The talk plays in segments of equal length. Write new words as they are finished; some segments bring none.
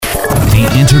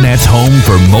Internet's home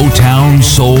for Motown,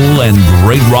 soul, and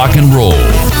great rock and roll.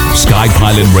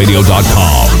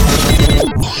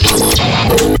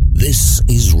 SkyPilotRadio.com. This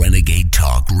is Renegade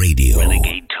Talk Radio.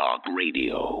 Renegade Talk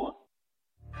Radio.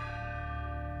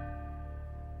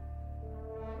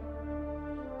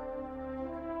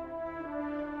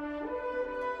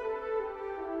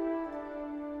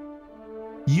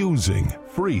 Using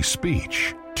free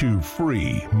speech to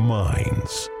free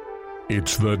minds.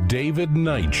 It's the David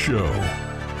Knight Show.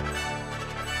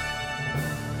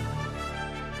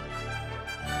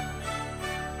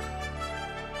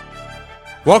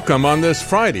 Welcome on this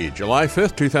Friday, July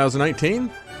 5th, 2019.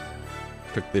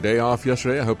 Took the day off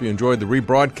yesterday. I hope you enjoyed the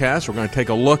rebroadcast. We're going to take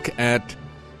a look at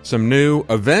some new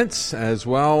events as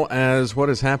well as what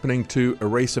is happening to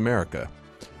Erase America.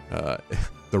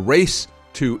 The race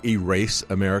to erase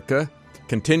America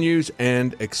continues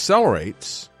and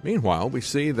accelerates. Meanwhile, we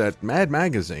see that Mad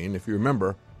Magazine, if you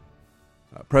remember,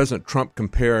 President Trump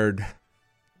compared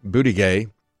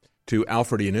Buttigieg to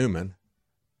Alfred E. Newman.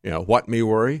 You know, what me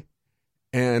worry?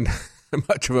 And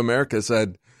much of America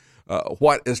said,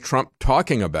 what is Trump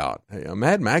talking about?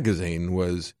 Mad Magazine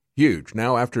was huge.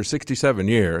 Now, after 67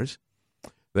 years,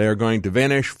 they are going to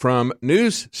vanish from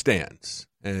newsstands.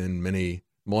 And many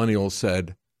millennials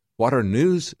said, what are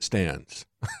newsstands?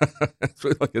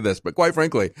 So look at this. But quite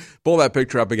frankly, pull that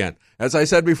picture up again. As I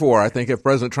said before, I think if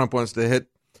President Trump wants to hit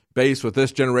base with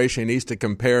this generation, he needs to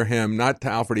compare him not to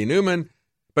Alfred E. Newman,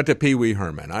 but to Pee Wee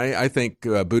Herman. I think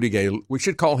Buttigieg, we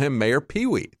should call him Mayor Pee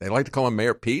Wee. They like to call him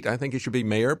Mayor Pete. I think he should be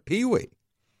Mayor Pee Wee.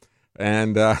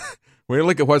 And when you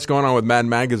look at what's going on with Mad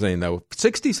Magazine, though,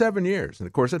 67 years. And,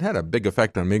 of course, it had a big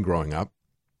effect on me growing up.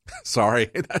 Sorry,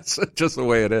 that's just the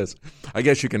way it is. I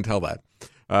guess you can tell that.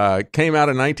 Came out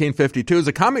in 1952 as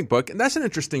a comic book, and that's an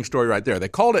interesting story right there. They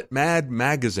called it Mad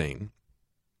Magazine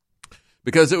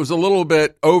because it was a little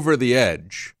bit over the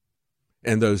edge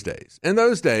in those days. In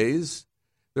those days,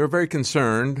 they were very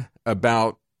concerned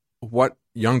about what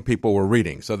young people were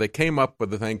reading, so they came up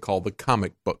with a thing called the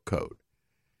comic book code.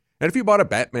 And if you bought a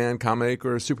Batman comic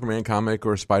or a Superman comic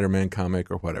or a Spider-Man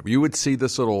comic or whatever, you would see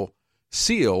this little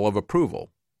seal of approval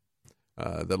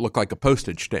that looked like a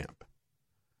postage stamp.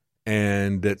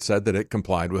 And it said that it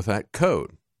complied with that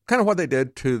code. Kind of what they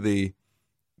did to the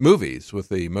movies with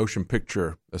the Motion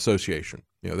Picture Association.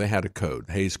 You know, they had a code,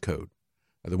 Hays Code,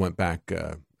 that went back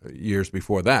years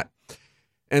before that.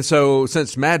 And so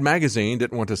since Mad Magazine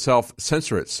didn't want to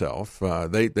self-censor itself,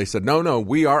 they said, no,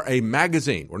 we are a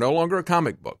magazine. We're no longer a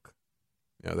comic book.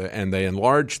 You know, and they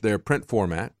enlarged their print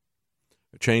format,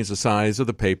 changed the size of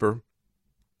the paper,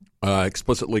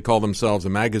 explicitly called themselves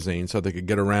a magazine so they could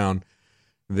get around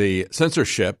the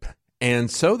censorship, and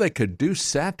so they could do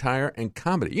satire and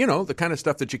comedy. You know, the kind of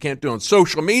stuff that you can't do on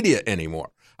social media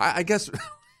anymore. I guess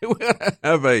we ought to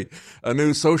have a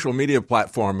new social media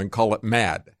platform and call it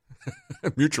MAD.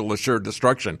 Mutual Assured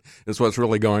Destruction is what's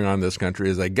really going on in this country,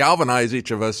 as they galvanize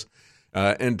each of us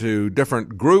into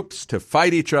different groups to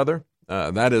fight each other.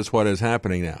 That is what is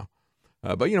happening now.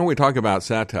 But, you know, when we talk about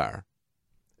satire,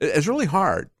 it's really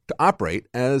hard to operate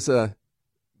as a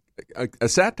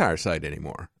satire site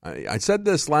anymore. I said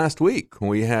this last week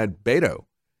when we had Beto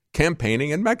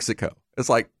campaigning in Mexico. It's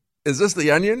like, is this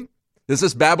The Onion? Is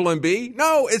this Babylon Bee?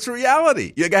 No, it's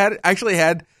reality. You actually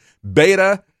had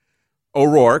Beto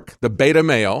O'Rourke, the beta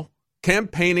male,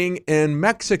 campaigning in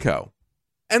Mexico.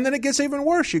 And then it gets even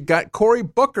worse. You got Cory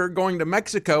Booker going to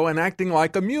Mexico and acting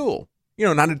like a mule. You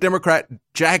know, not a Democrat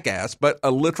jackass, but a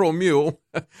literal mule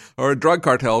or drug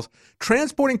cartels,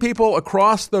 transporting people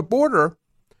across the border,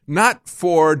 not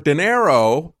for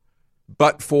dinero,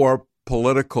 but for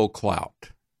political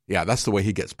clout. Yeah, that's the way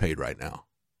he gets paid right now.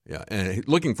 Yeah, and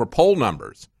looking for poll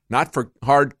numbers, not for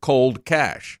hard, cold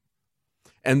cash.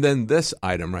 And then this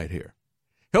item right here.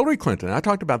 Hillary Clinton, I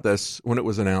talked about this when it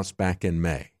was announced back in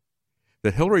May,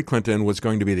 that Hillary Clinton was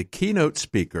going to be the keynote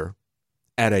speaker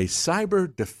at a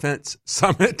cyber defense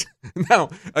summit. Now,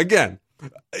 again,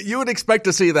 you would expect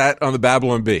to see that on the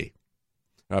Babylon Bee.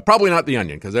 Probably not The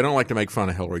Onion, because they don't like to make fun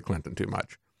of Hillary Clinton too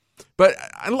much. But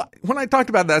when I talked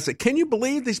about that, I said, can you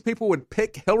believe these people would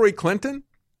pick Hillary Clinton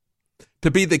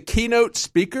to be the keynote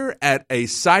speaker at a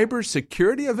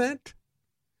cybersecurity event?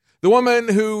 The woman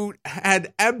who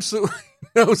had absolutely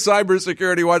no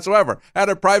cybersecurity whatsoever, had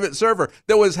a private server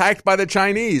that was hacked by the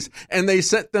Chinese, and they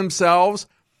sent themselves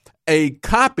a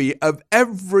copy of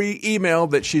every email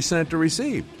that she sent or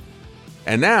received.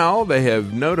 And now they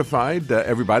have notified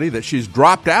everybody that she's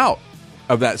dropped out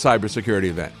of that cybersecurity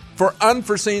event for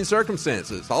unforeseen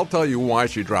circumstances. I'll tell you why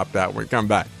she dropped out when we come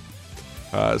back.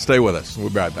 Stay with us. We'll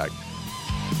be right back.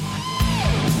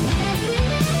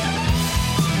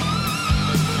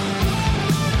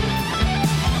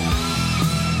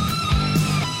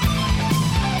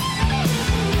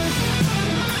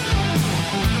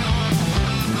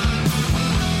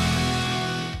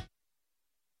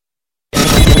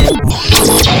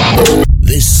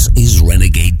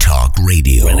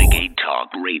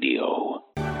 Talk Radio.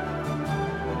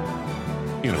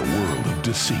 In a world of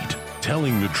deceit,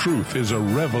 telling the truth is a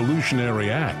revolutionary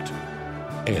act.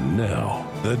 And now,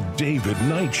 The David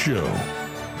Knight Show.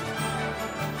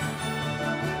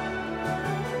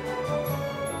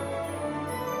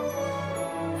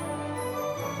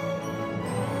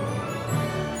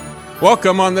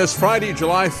 Welcome on this Friday,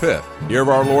 July 5th, year of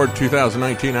our Lord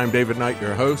 2019. I'm David Knight,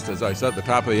 your host. As I said at the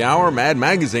top of the hour, Mad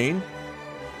Magazine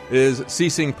is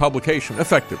ceasing publication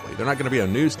effectively. They're not going to be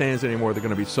on newsstands anymore. They're going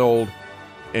to be sold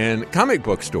in comic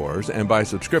book stores and by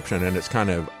subscription. And it's kind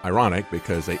of ironic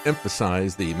because they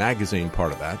emphasize the magazine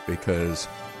part of that, because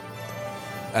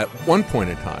at one point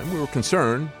in time we were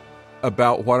concerned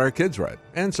about what our kids read.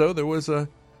 And so there was a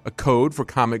code for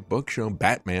comic books. You know,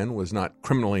 Batman was not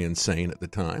criminally insane at the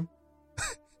time.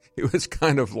 It was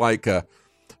kind of like a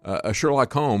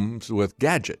Sherlock Holmes with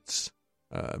gadgets.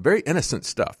 Very innocent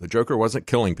stuff. The Joker wasn't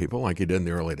killing people like he did in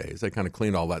the early days. They kind of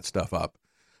cleaned all that stuff up.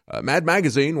 Mad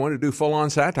Magazine wanted to do full-on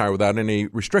satire without any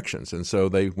restrictions, and so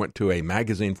they went to a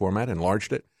magazine format,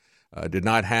 enlarged it. Did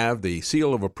not have the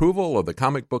seal of approval of the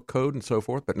comic book code and so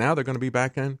forth, but now they're going to be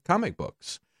back in comic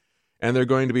books. And they're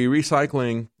going to be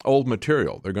recycling old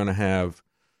material. They're going to have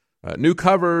new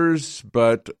covers,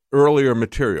 but earlier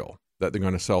material that they're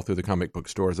going to sell through the comic book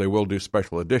stores. They will do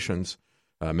special editions.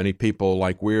 Many people,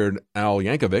 like Weird Al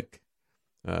Yankovic,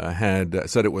 had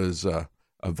said it was a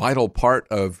vital part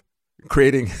of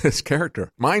creating his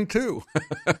character. Mine too,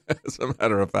 as a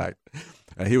matter of fact.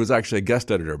 He was actually a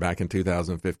guest editor back in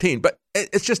 2015. But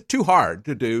it's just too hard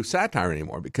to do satire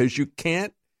anymore because you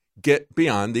can't get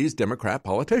beyond these Democrat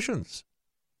politicians.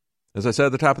 As I said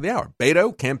at the top of the hour,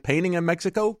 Beto campaigning in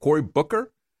Mexico, Cory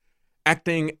Booker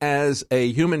acting as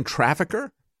a human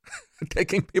trafficker,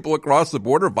 taking people across the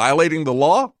border, violating the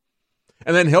law.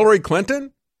 And then Hillary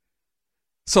Clinton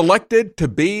selected to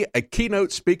be a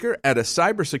keynote speaker at a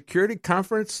cybersecurity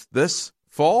conference this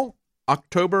fall,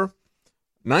 October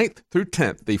 9th through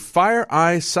 10th. The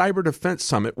FireEye Cyber Defense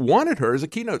Summit wanted her as a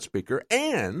keynote speaker,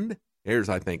 and here's,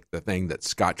 I think, the thing that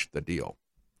scotched the deal.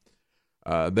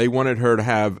 They wanted her to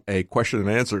have a question and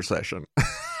answer session.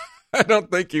 I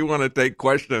don't think you want to take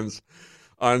questions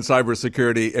on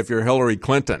cybersecurity if you're Hillary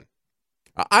Clinton.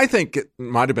 I think it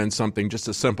might have been something just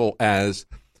as simple as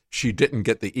she didn't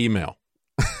get the email.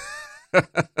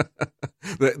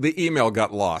 The email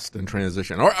got lost in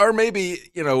transition. Or maybe,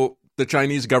 the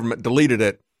Chinese government deleted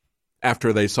it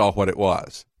after they saw what it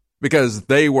was, because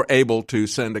they were able to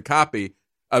send a copy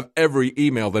of every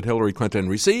email that Hillary Clinton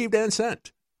received and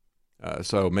sent.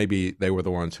 So maybe they were the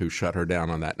ones who shut her down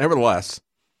on that. Nevertheless,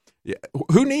 yeah,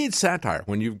 who needs satire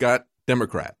when you've got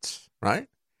Democrats, right?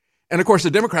 And, of course, the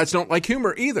Democrats don't like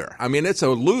humor either. I mean, it's a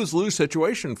lose-lose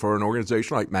situation for an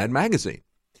organization like Mad Magazine.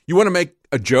 You want to make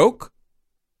a joke?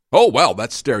 Oh, well,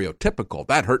 that's stereotypical.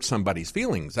 That hurts somebody's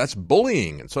feelings. That's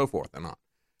bullying and so forth and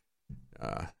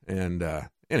on.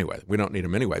 Anyway, we don't need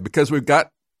them anyway because we've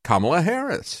got Kamala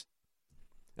Harris.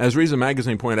 As Reason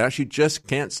Magazine pointed out, she just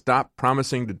can't stop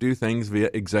promising to do things via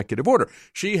executive order.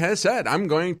 She has said, I'm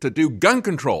going to do gun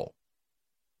control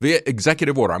via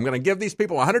executive order. I'm going to give these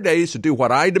people 100 days to do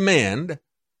what I demand,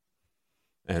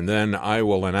 and then I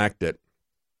will enact it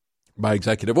by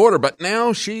executive order. But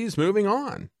now she's moving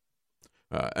on.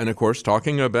 And, of course,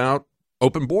 talking about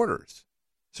open borders.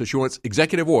 So she wants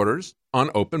executive orders on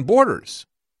open borders.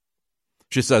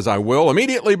 She says, I will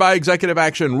immediately, by executive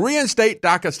action, reinstate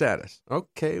DACA status.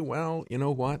 Okay, well, you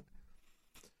know what?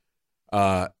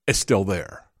 It's still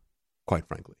there, quite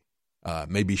frankly.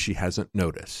 Maybe she hasn't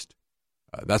noticed.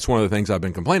 That's one of the things I've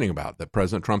been complaining about, that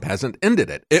President Trump hasn't ended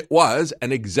it. It was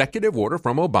an executive order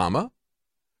from Obama.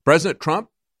 President Trump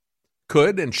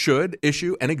could and should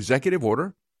issue an executive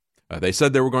order. They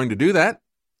said they were going to do that.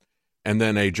 And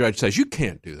then a judge says, you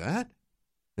can't do that.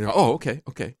 Okay,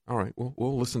 all right,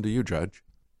 we'll listen to you, Judge.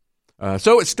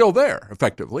 So it's still there,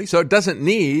 effectively. So it doesn't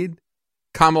need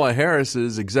Kamala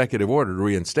Harris's executive order to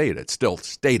reinstate it. It's still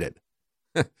stated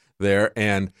there.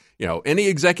 And, any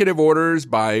executive orders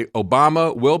by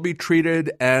Obama will be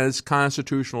treated as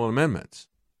constitutional amendments.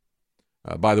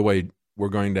 By the way, we're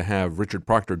going to have Richard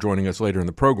Proctor joining us later in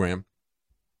the program.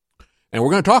 And we're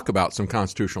going to talk about some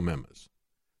constitutional amendments.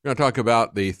 We're going to talk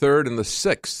about the 3rd and the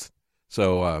 6th.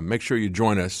 So make sure you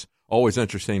join us. Always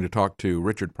interesting to talk to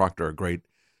Richard Proctor, a great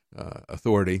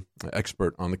authority,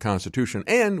 expert on the Constitution.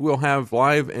 And we'll have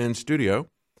live in studio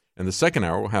in the second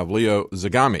hour, we'll have Leo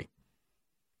Zagami.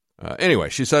 Anyway,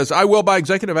 she says, I will, by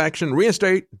executive action,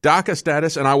 reinstate DACA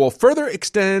status, and I will further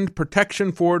extend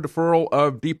protection for deferral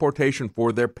of deportation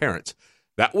for their parents.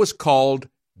 That was called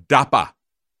DAPA,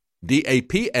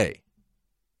 D-A-P-A,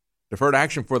 Deferred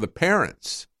Action for the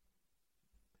Parents.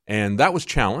 And that was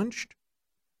challenged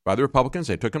by the Republicans.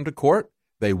 They took him to court.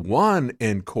 They won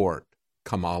in court.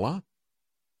 Kamala,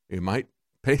 you might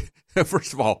pay.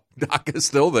 First of all, DACA is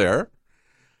still there,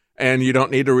 and you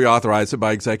don't need to reauthorize it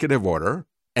by executive order.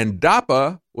 And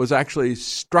DAPA was actually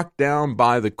struck down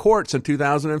by the courts in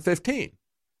 2015,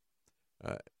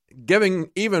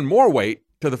 giving even more weight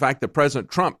to the fact that President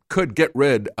Trump could get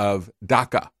rid of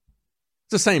DACA.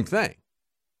 It's the same thing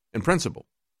in principle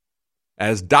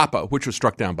as DAPA, which was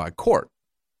struck down by court.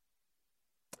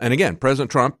 And again, President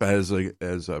Trump, as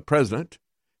a president,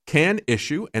 can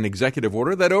issue an executive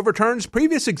order that overturns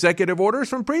previous executive orders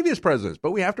from previous presidents.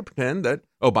 But we have to pretend that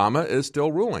Obama is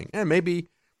still ruling. And maybe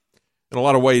in a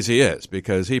lot of ways he is,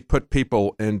 because he put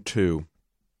people into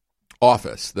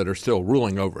office that are still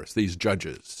ruling over us, these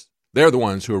judges. They're the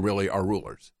ones who really are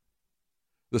rulers.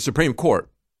 The Supreme Court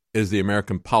is the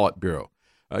American Politburo.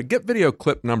 Get video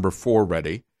clip number 4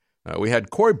 ready. We had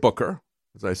Cory Booker,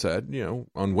 as I said,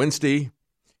 on Wednesday.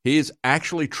 He's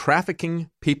actually trafficking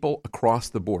people across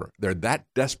the border. They're that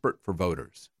desperate for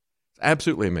voters. It's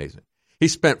absolutely amazing. He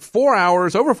spent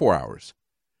over 4 hours,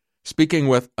 speaking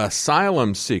with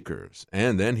asylum seekers,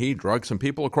 and then he drugged some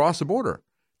people across the border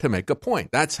to make a point.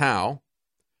 That's how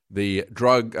the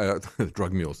drug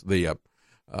mules, the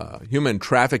human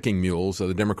trafficking mules of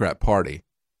the Democrat Party.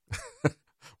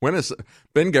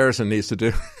 Ben Garrison needs to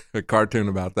do a cartoon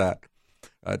about that.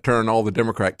 Turn all the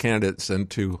Democrat candidates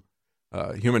into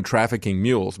human trafficking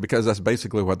mules, because that's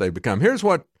basically what they've become. Here's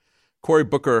what Cory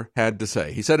Booker had to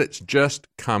say. He said it's just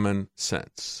common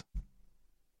sense.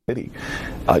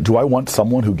 Do I want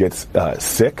someone who gets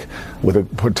sick with a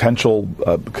potential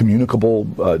communicable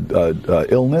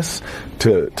illness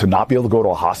to not be able to go to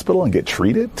a hospital and get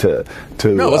treated?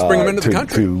 No, let's bring them into the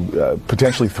country. To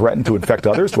potentially threaten to infect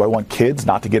others? Do I want kids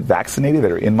not to get vaccinated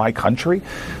that are in my country?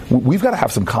 We've got to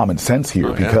have some common sense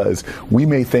here, because we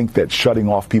may think that shutting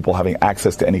off people having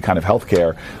access to any kind of health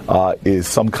care is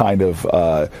some kind of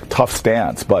tough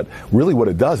stance. But really what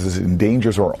it does is it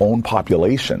endangers our own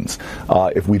populations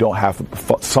if we don't have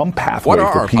some pathway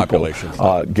for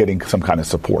people getting some kind of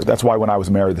support. That's why when I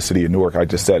was mayor of the city of Newark, I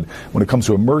just said, when it comes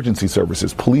to emergency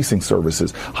services, policing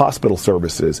services, hospital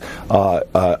services,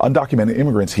 undocumented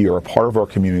immigrants here are part of our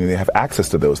community. They have access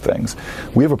to those things.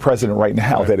 We have a president right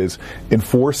now that is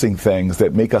enforcing things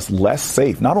that make us less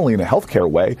safe, not only in a healthcare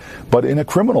way, but in a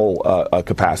criminal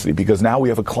capacity, because now we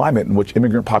have a climate in which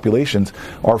immigrant populations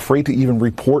are afraid to even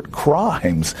report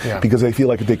crimes because they feel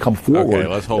like if they come forward. Okay,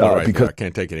 let's hold it right there. I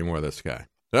can't take any more of this guy.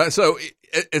 So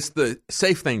it's the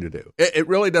safe thing to do. It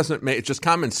really doesn't make, it's just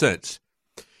common sense.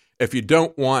 If you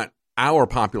don't want our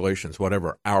populations,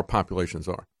 whatever our populations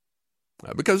are,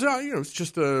 because it's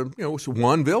just it's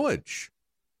one village,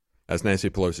 as Nancy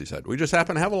Pelosi said. We just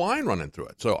happen to have a line running through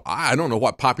it. So I don't know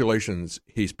what populations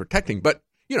he's protecting, but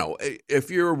if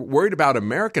you're worried about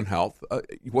American health,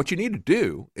 what you need to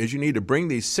do is you need to bring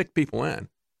these sick people in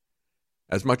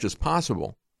as much as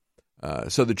possible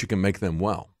so that you can make them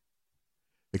well.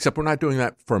 Except we're not doing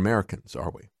that for Americans, are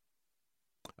we?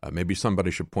 Maybe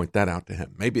somebody should point that out to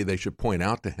him. Maybe they should point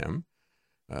out to him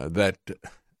that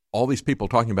all these people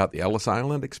talking about the Ellis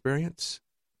Island experience,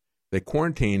 they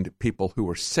quarantined people who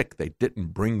were sick. They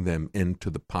didn't bring them into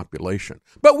the population.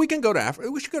 But we can go to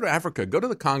Africa. We should go to Africa, go to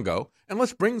the Congo, and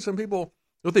let's bring some people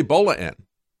with Ebola in,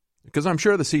 because I'm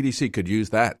sure the CDC could use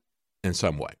that in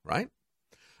some way, right?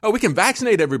 Oh, we can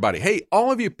vaccinate everybody. Hey,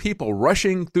 all of you people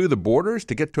rushing through the borders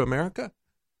to get to America,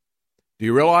 do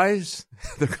you realize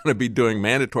they're going to be doing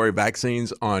mandatory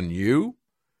vaccines on you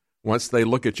once they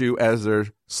look at you as their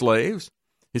slaves?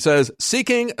 He says,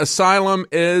 seeking asylum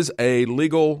is a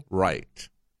legal right.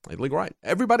 A legal right.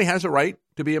 Everybody has a right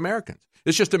to be Americans.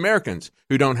 It's just Americans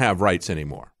who don't have rights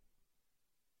anymore.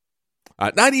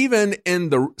 Not even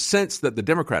in the sense that the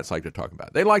Democrats like to talk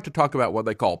about. They like to talk about what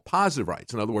they call positive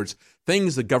rights. In other words,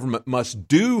 things the government must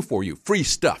do for you, free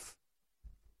stuff.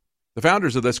 The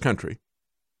founders of this country,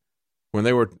 when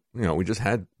they were, we just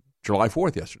had July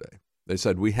 4th yesterday. They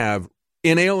said we have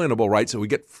inalienable rights that we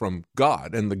get from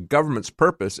God, and the government's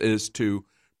purpose is to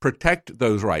protect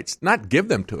those rights, not give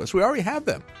them to us. We already have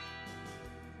them.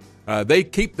 They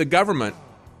keep the government,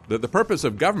 the purpose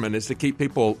of government is to keep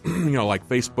people, like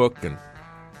Facebook and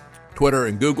Twitter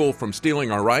and Google from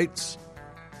stealing our rights,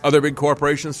 other big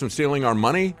corporations from stealing our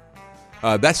money.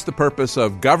 That's the purpose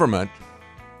of government.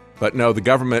 But no, the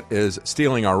government is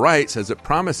stealing our rights as it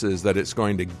promises that it's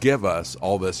going to give us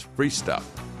all this free stuff.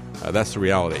 That's the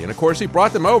reality. And, of course, he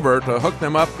brought them over to hook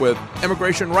them up with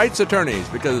immigration rights attorneys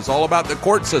because it's all about the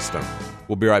court system.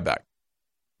 We'll be right back.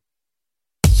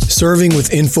 Serving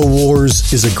with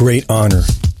InfoWars is a great honor,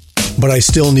 but I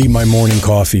still need my morning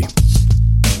coffee.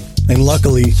 And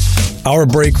luckily, our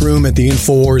break room at the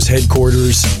InfoWars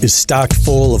headquarters is stocked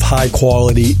full of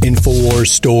high-quality InfoWars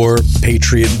Store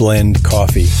Patriot Blend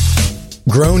coffee.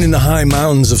 Grown in the high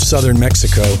mountains of southern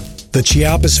Mexico, the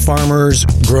Chiapas farmers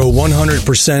grow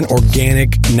 100%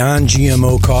 organic,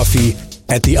 non-GMO coffee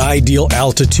at the ideal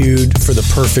altitude for the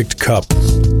perfect cup.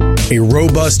 A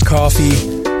robust coffee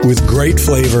with great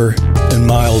flavor and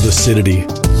mild acidity.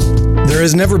 There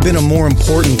has never been a more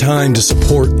important time to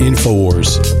support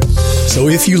InfoWars. So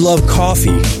if you love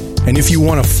coffee, and if you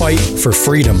want to fight for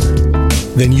freedom,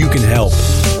 then you can help.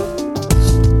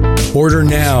 Order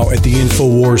now at the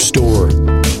InfoWars store.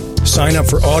 Sign up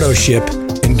for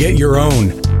AutoShip and get your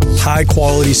own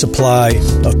high-quality supply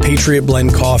of Patriot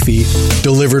Blend coffee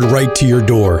delivered right to your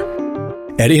door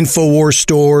at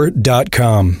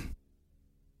InfoWarsStore.com.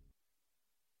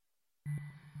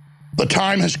 The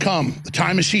time has come. The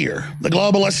time is here. The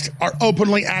globalists are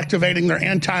openly activating their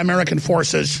anti-American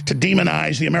forces to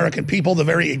demonize the American people, the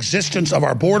very existence of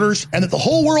our borders, and that the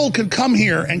whole world could come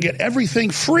here and get everything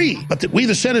free, but that we,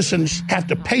 the citizens, have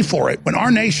to pay for it when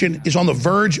our nation is on the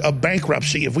verge of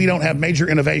bankruptcy. If we don't have major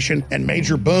innovation and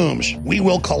major booms, we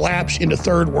will collapse into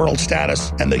third world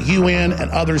status, and the UN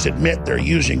and others admit they're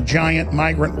using giant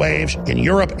migrant waves in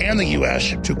Europe and the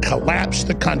U.S. to collapse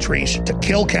the countries, to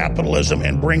kill capitalism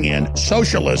and bring in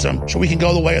socialism so we can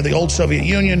go the way of the old Soviet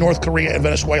Union, North Korea, and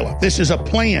Venezuela. This is a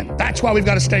plan. That's why we've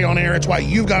got to stay on air. It's why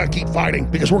you've got to keep fighting,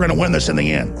 because we're going to win this in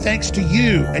the end. Thanks to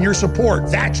you and your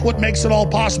support. That's what makes it all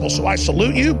possible. So I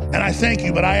salute you and I thank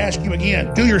you, but I ask you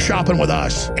again, do your shopping with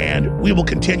us and we will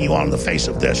continue on the face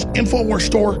of this.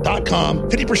 InfoWarsStore.com,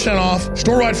 50% off,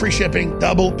 store-wide free shipping,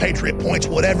 double Patriot points.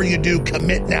 Whatever you do,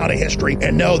 commit now to history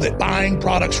and know that buying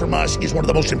products from us is one of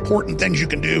the most important things you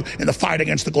can do in the fight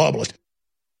against the globalists.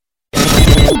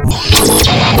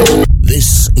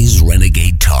 This is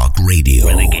Renegade Talk Radio.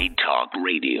 Renegade Talk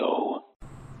Radio.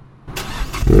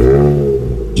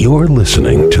 You're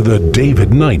listening to The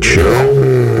David Knight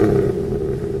Show.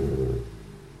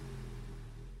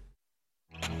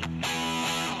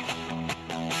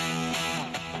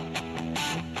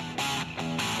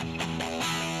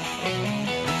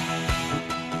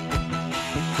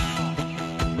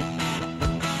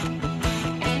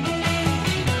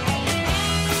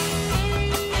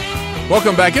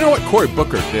 Welcome back. You know what Cory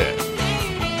Booker did?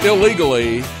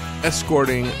 Illegally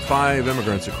escorting 5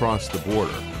 immigrants across the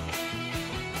border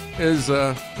is,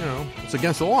 it's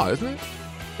against the law, isn't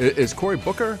it? Is Cory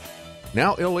Booker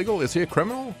now illegal? Is he a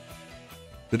criminal?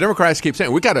 The Democrats keep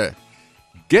saying we got to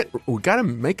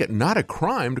make it not a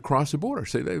crime to cross the border.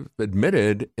 See, they've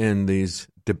admitted in these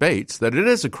debates that it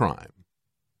is a crime,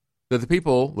 that the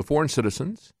people, the foreign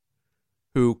citizens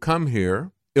who come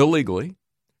here illegally,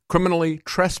 criminally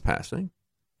trespassing,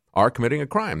 are committing a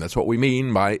crime. That's what we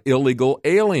mean by illegal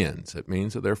aliens. It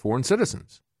means that they're foreign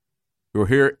citizens who are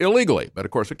here illegally. But,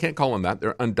 of course, we can't call them that.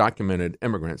 They're undocumented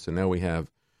immigrants. And now we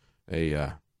have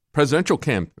a presidential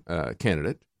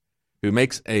candidate who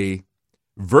makes a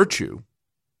virtue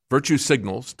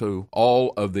signals to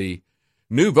all of the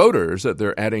new voters that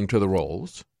they're adding to the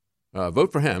rolls.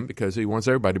 Vote for him because he wants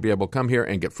everybody to be able to come here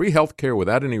and get free health care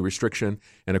without any restriction.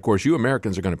 And, of course, you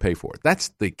Americans are going to pay for it. That's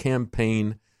the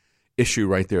campaign issue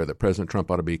right there that President Trump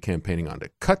ought to be campaigning on, to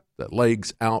cut the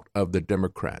legs out of the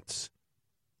Democrats.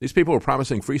 These people are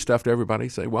promising free stuff to everybody.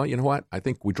 Say, well, you know what? I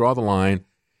think we draw the line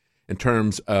in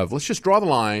terms of, let's just draw the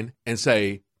line and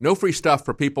say no free stuff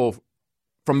for people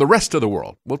from the rest of the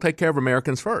world. We'll take care of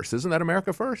Americans first. Isn't that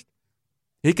America first?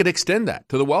 He could extend that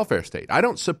to the welfare state. I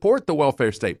don't support the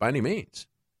welfare state by any means.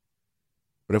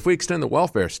 But if we extend the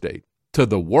welfare state to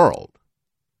the world,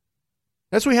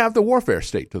 as we have the warfare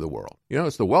state to the world,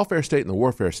 it's the welfare state and the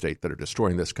warfare state that are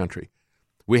destroying this country.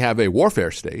 We have a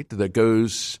warfare state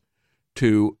that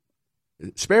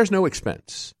spares no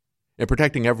expense in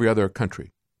protecting every other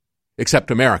country except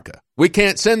America. We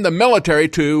can't send the military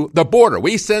to the border.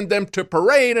 We send them to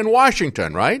parade in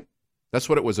Washington, right? That's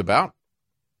what it was about.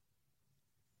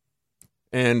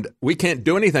 And we can't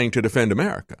do anything to defend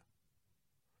America.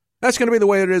 That's going to be the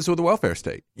way it is with the welfare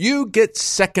state. You get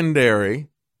secondary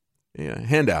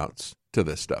handouts to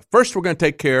this stuff. First, we're going to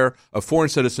take care of foreign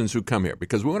citizens who come here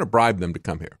because we want to bribe them to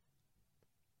come here.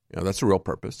 That's the real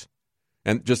purpose.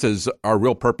 And just as our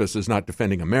real purpose is not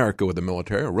defending America with the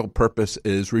military, our real purpose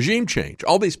is regime change.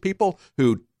 All these people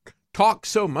who talk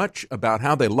so much about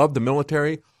how they love the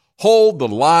military hold the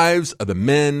lives of the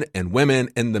men and women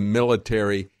in the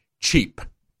military cheap,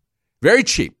 very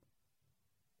cheap.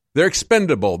 They're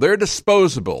expendable. They're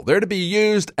disposable. They're to be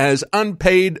used as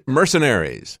unpaid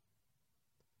mercenaries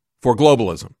for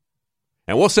globalism.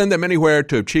 And we'll send them anywhere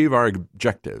to achieve our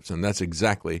objectives. And that's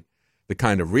exactly the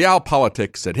kind of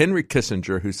realpolitik that Henry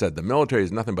Kissinger, who said the military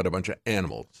is nothing but a bunch of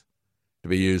animals to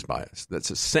be used by us. That's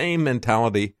the same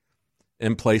mentality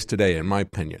in place today, in my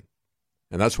opinion.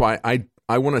 And that's why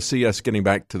I want to see us getting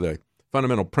back to the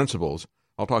fundamental principles.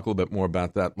 I'll talk a little bit more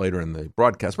about that later in the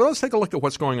broadcast. But let's take a look at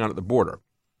what's going on at the border.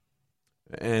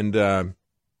 And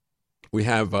we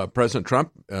have President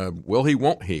Trump, will he,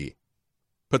 won't he,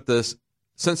 put this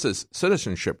census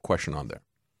citizenship question on there.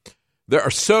 There are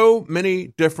so many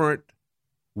different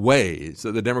ways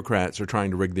that the Democrats are trying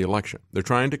to rig the election. They're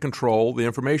trying to control the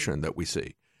information that we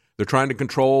see. They're trying to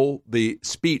control the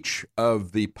speech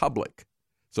of the public.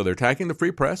 So they're attacking the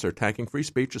free press, they're attacking free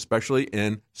speech, especially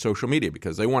in social media,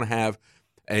 because they want to have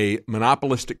a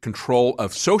monopolistic control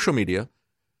of social media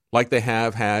like they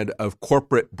have had of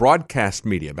corporate broadcast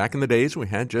media. Back in the days, we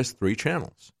had just 3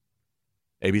 channels,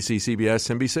 ABC, CBS,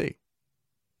 NBC.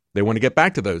 They want to get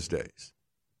back to those days.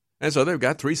 And so they've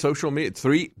got 3 social media,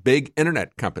 3 big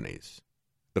internet companies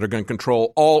that are going to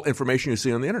control all information you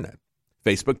see on the internet.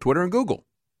 Facebook, Twitter, and Google.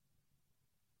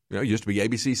 You know, it used to be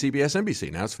ABC, CBS,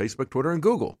 NBC. Now it's Facebook, Twitter, and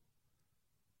Google.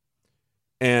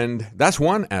 And that's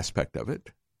one aspect of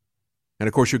it. And,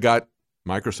 of course, you've got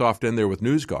Microsoft in there with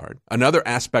NewsGuard. Another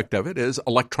aspect of it is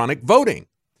electronic voting.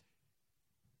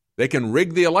 They can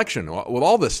rig the election with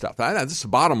all this stuff. This is the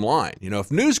bottom line. You know, if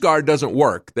NewsGuard doesn't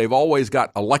work, they've always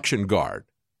got Election Guard,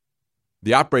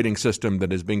 the operating system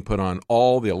that is being put on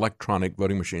all the electronic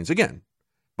voting machines, again,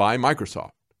 by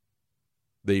Microsoft,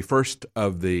 the first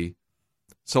of the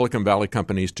Silicon Valley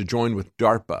companies to join with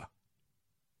DARPA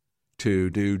to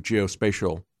do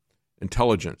geospatial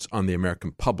intelligence on the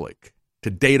American public, to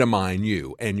data mine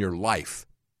you and your life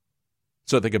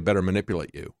so they could better manipulate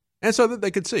you and so that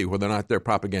they could see whether or not their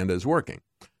propaganda is working.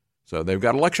 So they've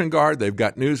got Election Guard, they've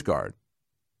got NewsGuard,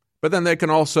 but then they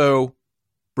can also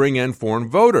bring in foreign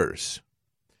voters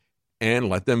and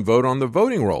let them vote on the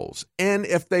voting rolls. And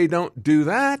if they don't do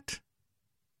that,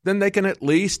 then they can at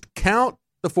least count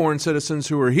the foreign citizens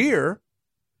who are here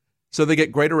so they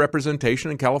get greater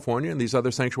representation in California and these other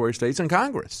sanctuary states in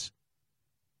Congress.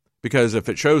 Because if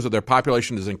it shows that their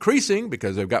population is increasing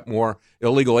because they've got more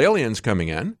illegal aliens coming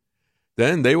in,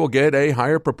 then they will get a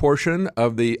higher proportion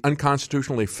of the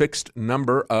unconstitutionally fixed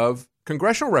number of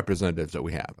congressional representatives that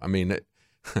we have. I mean,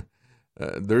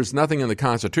 there's nothing in the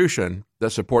Constitution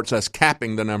that supports us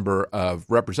capping the number of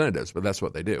representatives, but that's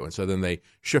what they do. And so then they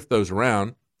shift those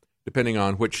around depending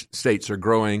on which states are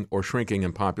growing or shrinking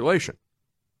in population.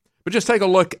 But just take a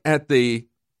look at the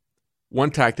one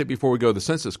tactic before we go to the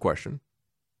census question.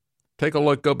 Take a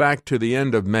look, go back to the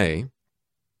end of May.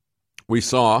 We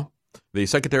saw the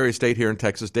Secretary of State here in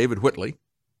Texas, David Whitley.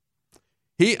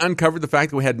 He uncovered the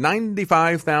fact that we had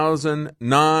 95,000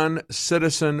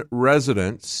 non-citizen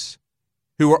residents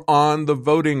who were on the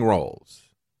voting rolls.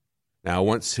 Now,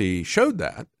 once he showed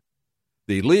that,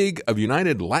 the League of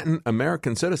United Latin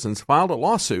American Citizens filed a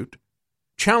lawsuit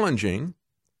challenging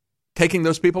taking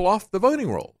those people off the voting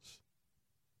rolls.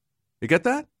 You get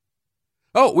that?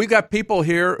 Oh, we've got people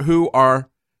here who are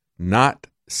not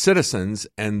citizens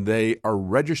and they are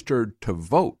registered to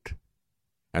vote.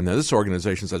 And then this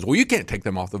organization says, well, you can't take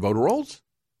them off the voter rolls.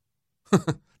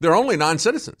 They're only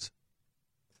non-citizens.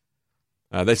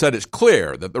 They said it's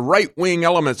clear that the right-wing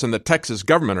elements in the Texas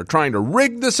government are trying to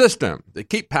rig the system to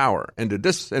keep power and to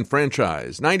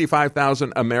disenfranchise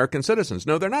 95,000 American citizens.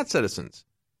 No, they're not citizens.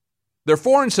 They're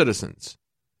foreign citizens.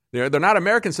 They're not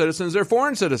American citizens, they're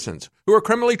foreign citizens who are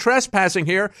criminally trespassing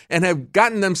here and have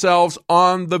gotten themselves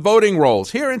on the voting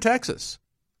rolls here in Texas.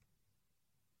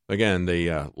 Again,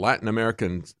 the Latin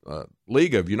American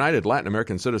League of United Latin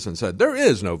American Citizens said there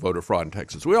is no voter fraud in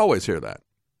Texas. We always hear that.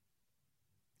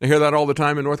 They hear that all the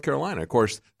time in North Carolina. Of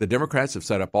course, the Democrats have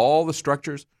set up all the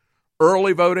structures.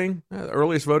 Early voting, the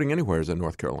earliest voting anywhere is in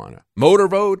North Carolina. Motor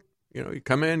vote, you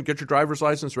come in, get your driver's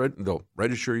license, they'll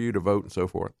register you to vote and so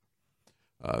forth.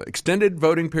 Extended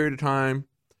voting period of time,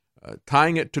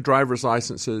 tying it to driver's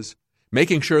licenses,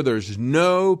 making sure there's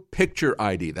no picture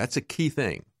ID. That's a key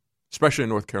thing, especially in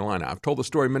North Carolina. I've told the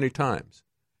story many times,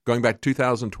 going back to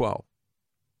 2012. A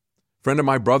friend of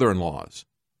my brother-in-law's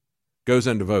goes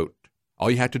in to vote. All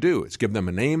you have to do is give them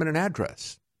a name and an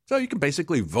address. So you can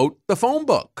basically vote the phone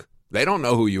book. They don't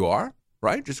know who you are,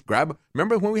 right? Just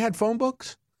remember when we had phone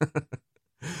books?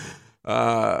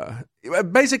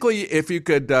 Basically, if you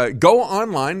could go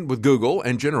online with Google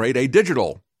and generate a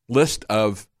digital list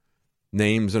of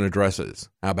names and addresses.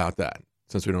 How about that?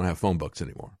 Since we don't have phone books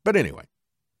anymore. But anyway,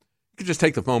 you could just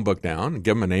take the phone book down and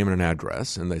give them a name and an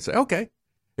address, and they say, okay.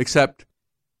 Except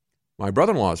my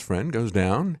brother-in-law's friend goes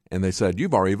down, and they said,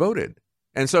 you've already voted.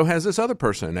 And so has this other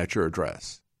person at your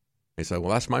address. He said,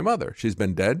 well, that's my mother. She's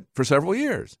been dead for several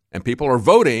years. And people are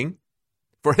voting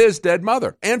for his dead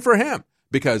mother and for him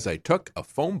because they took a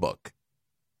phone book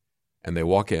and they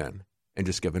walk in and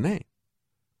just give a name.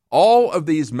 All of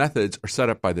these methods are set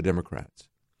up by the Democrats.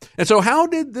 And so how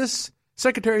did this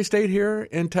Secretary of State here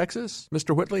in Texas,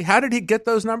 Mr. Whitley, how did he get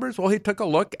those numbers? Well, he took a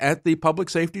look at the public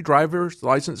safety driver's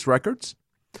license records.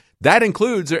 That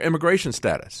includes their immigration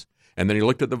status. And then he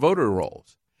looked at the voter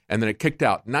rolls. And then it kicked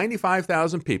out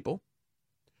 95,000 people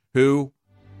who,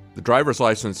 the driver's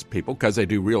license people, because they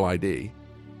do real ID,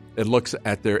 it looks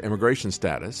at their immigration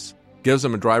status, gives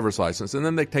them a driver's license, and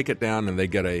then they take it down and they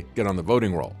get on the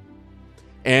voting roll.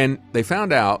 And they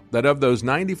found out that of those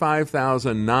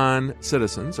 95,000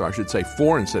 non-citizens, or I should say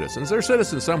foreign citizens, they're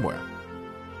citizens somewhere.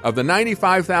 Of the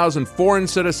 95,000 foreign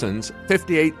citizens,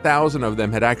 58,000 of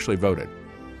them had actually voted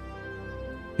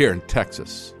here in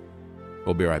Texas.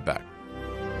 We'll be right back.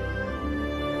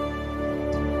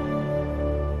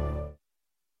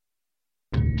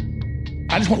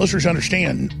 I just want listeners to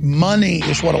understand money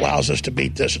is what allows us to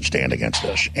beat this and stand against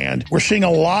this. And we're seeing a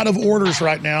lot of orders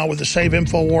right now with the Save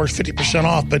InfoWars 50%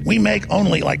 off, but we make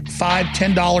only like $5,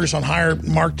 $10 on higher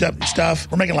marked up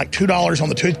stuff. We're making like $2 on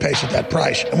the toothpaste at that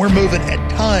price. And we're moving a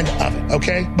ton of it,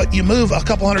 okay? But you move a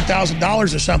couple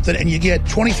 $100,000 of something and you get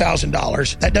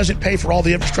 $20,000. That doesn't pay for all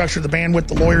the infrastructure, the bandwidth,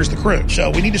 the lawyers, the crew.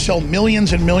 So we need to sell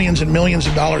millions and millions and millions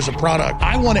of dollars of product.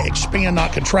 I want to expand,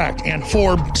 not contract. And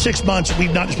for 6 months,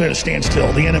 we've not just been at a standstill.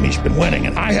 The enemy's been winning.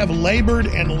 And I have labored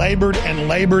and labored and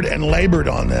labored and labored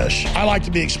on this. I like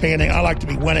to be expanding. I like to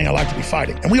be winning. I like to be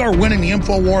fighting. And we are winning the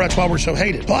info war. That's why we're so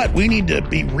hated. But we need to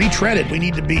be retreaded. We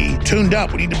need to be tuned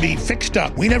up. We need to be fixed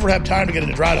up. We never have time to get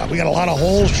into dry dock. We got a lot of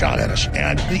holes shot at us.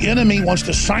 And the enemy wants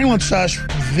to silence us.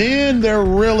 Then they're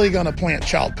really going to plant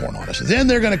child porn on us. Then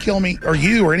they're going to kill me or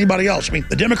you or anybody else. I mean,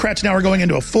 the Democrats now are going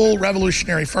into a full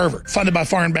revolutionary fervor funded by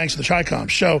foreign banks and the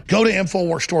Chi-Coms. So go to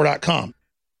InfoWarsStore.com.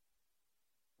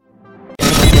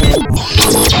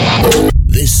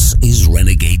 This is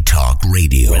Renegade Talk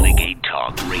Radio. Renegade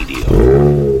Talk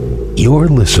Radio. You're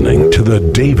listening to The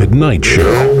David Knight Show.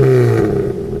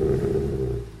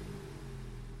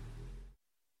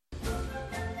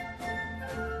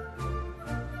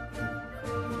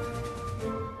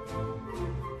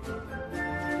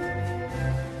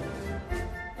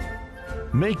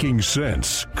 Making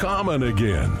sense common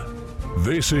again.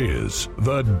 This is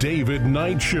The David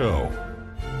Knight Show.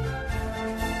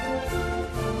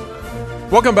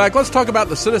 Welcome back. Let's talk about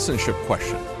the citizenship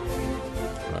question,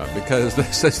 because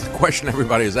this is the question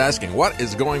everybody is asking. What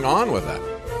is going on with that?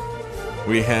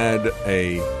 We had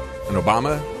an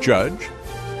Obama judge,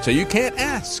 so you can't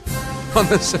ask on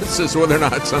the census whether or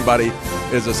not somebody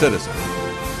is a citizen.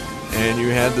 And you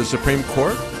had the Supreme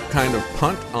Court kind of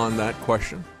punt on that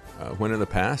question, when in the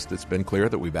past it's been clear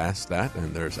that we've asked that,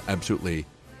 and there's absolutely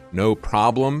no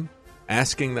problem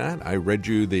asking that. I read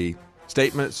you the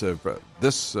statements of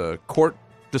this court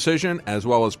decision as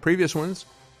well as previous ones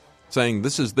saying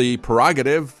this is the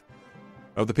prerogative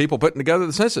of the people putting together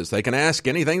the census. They can ask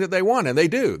anything that they want, and they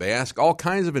do. They ask all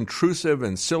kinds of intrusive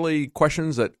and silly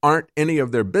questions that aren't any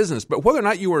of their business. But whether or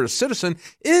not you are a citizen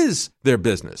is their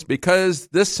business, because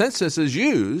this census is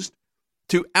used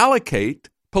to allocate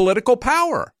political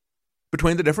power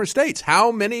between the different states. How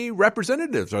many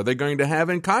representatives are they going to have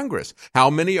in Congress? How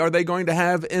many are they going to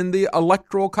have in the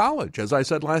Electoral College, as I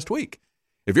said last week?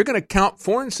 If you're going to count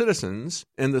foreign citizens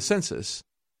in the census,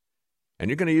 and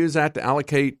you're going to use that to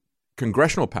allocate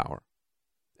congressional power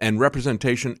and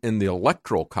representation in the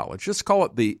Electoral College, just call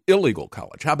it the illegal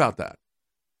college. How about that?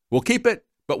 We'll keep it,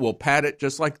 but we'll pad it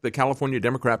just like the California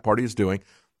Democrat Party is doing.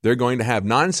 They're going to have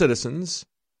non-citizens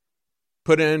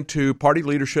put into party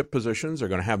leadership positions. They're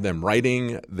going to have them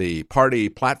writing the party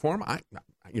platform.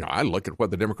 I look at what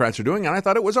the Democrats are doing, and I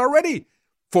thought it was already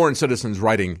foreign citizens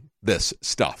writing this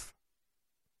stuff.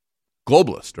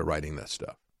 Globalists are writing this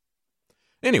stuff.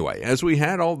 Anyway, as we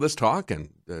had all this talk, and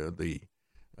the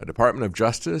Department of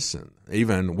Justice and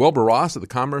even Wilbur Ross of the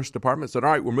Commerce Department said, all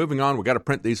right, we're moving on. We've got to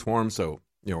print these forms, so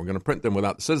we're going to print them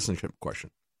without the citizenship question.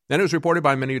 Then it was reported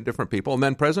by many different people, and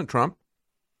then President Trump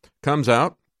comes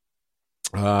out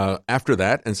after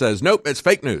that and says, nope, it's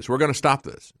fake news. We're going to stop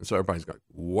this. And so everybody's going,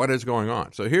 what is going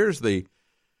on? So here's the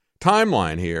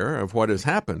timeline here of what has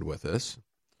happened with this.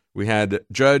 We had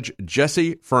Judge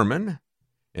Jesse Furman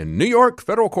in New York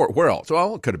federal court. Where else?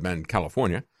 Well, it could have been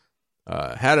California.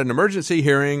 Had an emergency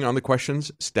hearing on the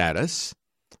question's status.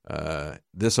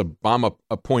 This Obama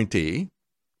appointee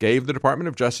gave the Department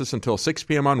of Justice until 6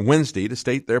 p.m. on Wednesday to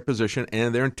state their position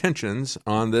and their intentions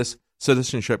on this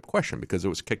citizenship question, because it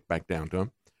was kicked back down to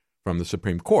them from the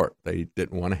Supreme Court. They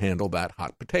didn't want to handle that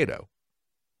hot potato.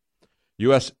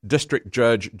 U.S. District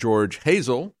Judge George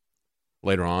Hazel,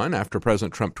 later on, after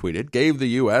President Trump tweeted, gave the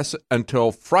U.S.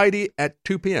 until Friday at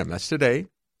 2 p.m., that's today,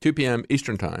 2 p.m.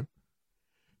 Eastern Time,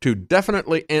 to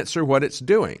definitely answer what it's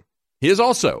doing. He is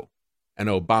also an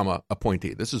Obama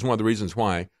appointee. This is one of the reasons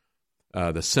why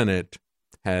the Senate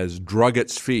has drug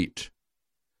its feet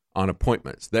on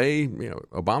appointments.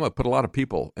 Obama put a lot of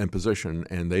people in position,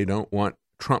 and they don't want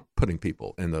Trump putting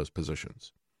people in those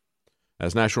positions.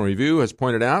 As National Review has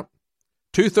pointed out,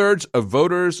 2/3 of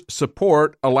voters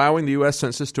support allowing the U.S.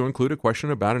 Census to include a question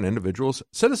about an individual's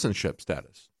citizenship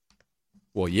status.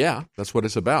 Well, yeah, that's what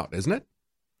it's about, isn't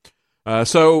it?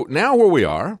 So now where we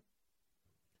are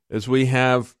is we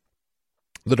have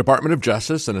the Department of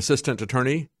Justice and Assistant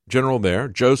Attorney General there,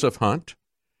 Joseph Hunt,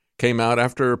 came out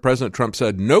after President Trump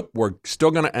said, nope, we're still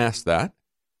going to ask that.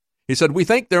 He said, we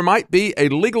think there might be a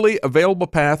legally available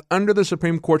path under the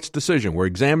Supreme Court's decision. We're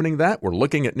examining that. We're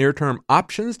looking at near-term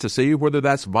options to see whether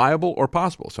that's viable or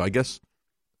possible. So I guess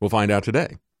we'll find out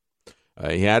today.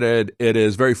 He added, it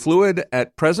is very fluid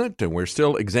at present, and we're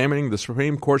still examining the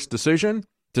Supreme Court's decision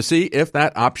to see if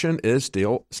that option is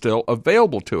still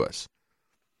available to us.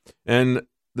 And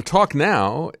the talk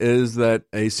now is that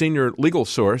a senior legal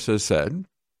source has said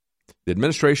the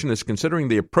administration is considering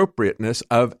the appropriateness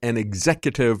of an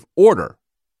executive order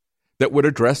that would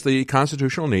address the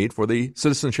constitutional need for the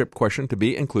citizenship question to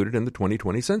be included in the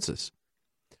 2020 census.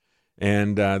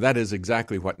 And that is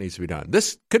exactly what needs to be done.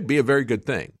 This could be a very good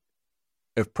thing.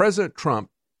 If President Trump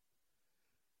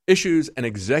issues an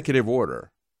executive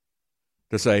order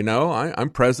to say, no, I'm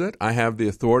president, I have the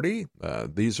authority,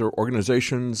 these are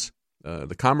organizations,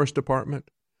 the Commerce Department,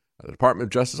 the Department of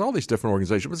Justice, all these different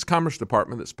organizations, but it's the Commerce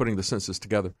Department that's putting the census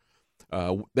together.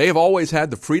 They have always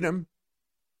had the freedom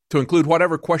to include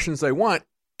whatever questions they want.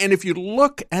 And if you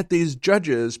look at these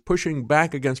judges pushing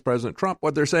back against President Trump,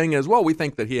 what they're saying is, well, we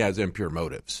think that he has impure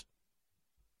motives.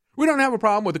 We don't have a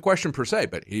problem with the question per se,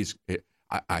 but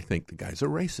I think the guy's a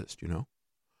racist,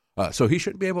 so he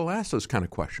shouldn't be able to ask those kind of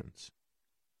questions.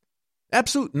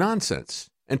 Absolute nonsense.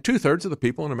 And 2/3 of the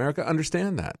people in America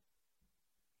understand that.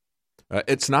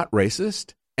 It's not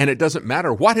racist, and it doesn't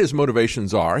matter what his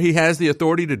motivations are. He has the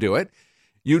authority to do it.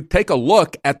 You take a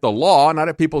look at the law, not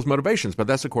at people's motivations, but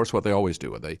that's, of course, what they always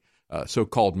do with a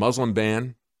so-called Muslim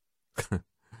ban,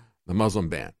 the Muslim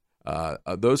ban.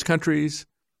 Those countries,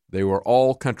 they were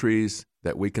all countries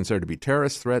that we consider to be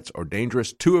terrorist threats or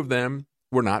dangerous. 2 of them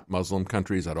were not Muslim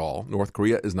countries at all. North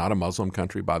Korea is not a Muslim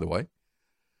country, by the way.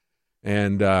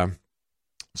 And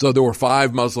so there were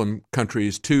 5 Muslim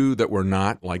countries, 2 that were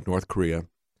not, like North Korea.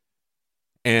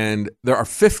 And there are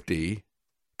 50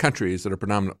 countries that are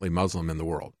predominantly Muslim in the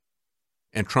world.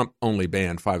 And Trump only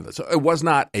banned 5 of them. So it was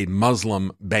not a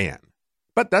Muslim ban.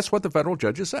 But that's what the federal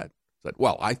judges said.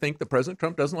 Well, I think that President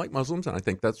Trump doesn't like Muslims, and I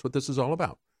think that's what this is all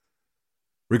about.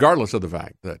 Regardless of the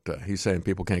fact that he's saying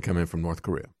people can't come in from North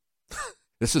Korea.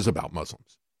 This is about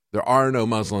Muslims. There are no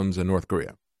Muslims in North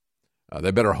Korea.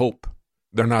 They better hope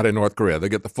they're not in North Korea. They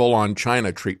get the full-on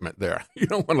China treatment there. You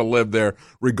don't want to live there,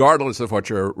 regardless of what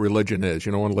your religion is.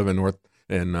 You don't want to live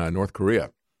in North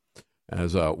Korea.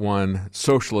 As one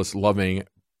socialist-loving,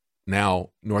 now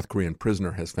North Korean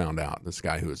prisoner has found out, this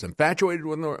guy who is infatuated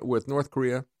with North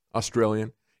Korea,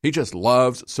 Australian, he just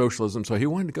loves socialism, so he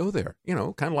wanted to go there.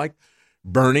 Kind of like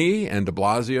Bernie and de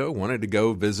Blasio wanted to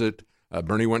go visit.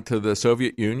 Bernie went to the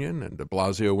Soviet Union and de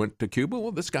Blasio went to Cuba.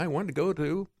 Well, this guy wanted to go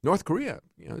to North Korea.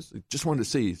 Just wanted to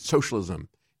see socialism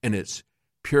in its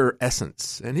pure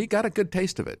essence. And he got a good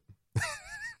taste of it,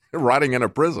 rotting in a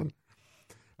prison.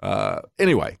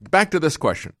 Anyway, back to this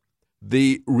question.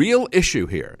 The real issue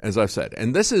here, as I've said,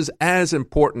 and this is as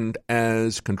important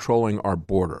as controlling our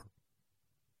border.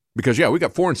 Because, we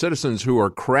got foreign citizens who are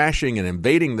crashing and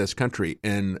invading this country,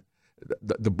 and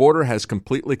the border has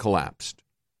completely collapsed.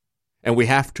 And we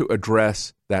have to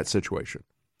address that situation.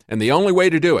 And the only way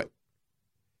to do it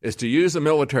is to use the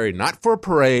military not for a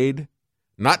parade,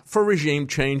 not for regime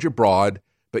change abroad,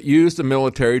 but use the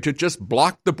military to just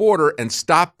block the border and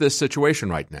stop this situation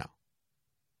right now.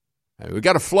 We've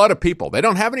got a flood of people. They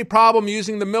don't have any problem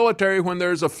using the military when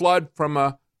there's a flood from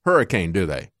a hurricane, do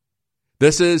they?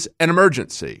 This is an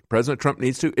emergency. President Trump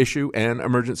needs to issue an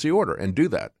emergency order and do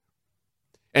that.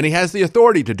 And he has the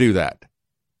authority to do that.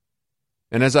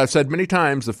 And as I've said many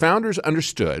times, the founders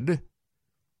understood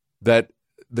that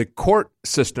the court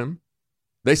system,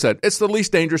 they said, it's the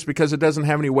least dangerous because it doesn't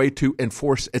have any way to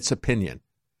enforce its opinion.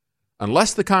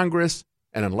 Unless the Congress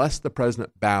and unless the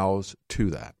president bows to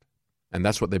that. And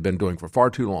that's what they've been doing for far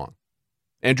too long.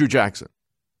 Andrew Jackson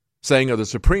saying of the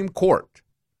Supreme Court,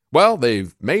 well,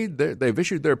 they've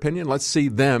issued their opinion. Let's see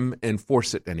them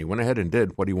enforce it. And he went ahead and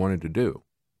did what he wanted to do.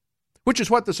 which is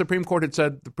what the Supreme Court had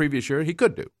said the previous year he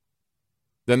could do.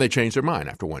 Then they changed their mind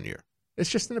after 1 year. It's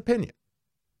just an opinion.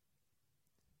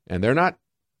 And they're not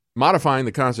modifying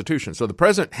the Constitution. So the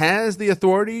president has the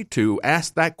authority to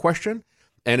ask that question.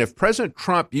 And if President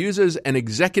Trump uses an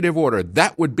executive order,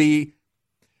 that would be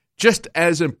just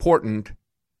as important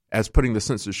as putting the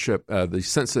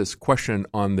census question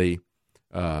on the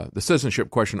citizenship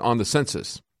question on the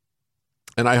census.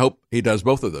 And I hope he does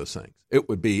both of those things. It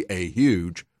would be a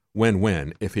huge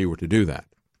win-win if he were to do that.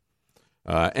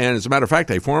 And as a matter of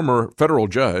fact, a former federal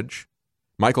judge,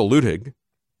 Michael Luttig,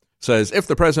 says if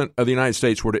the President of the United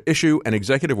States were to issue an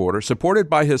executive order supported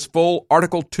by his full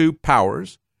Article II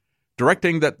powers,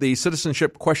 directing that the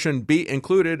citizenship question be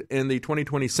included in the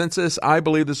 2020 census, I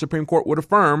believe the Supreme Court would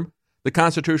affirm the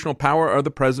constitutional power of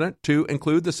the president to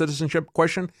include the citizenship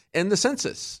question in the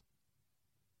census.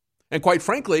 And quite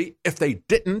frankly, if they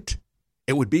didn't,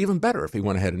 it would be even better if he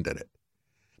went ahead and did it.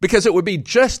 Because it would be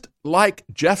just like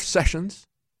Jeff Sessions,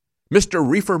 Mr.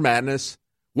 Reefer Madness,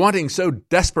 wanting so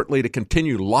desperately to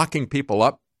continue locking people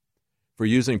up for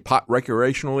using pot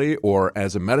recreationally or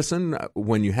as a medicine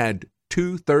when you had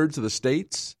 2/3 of the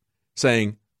states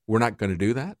saying, we're not going to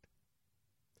do that.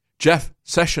 Jeff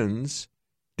Sessions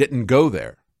didn't go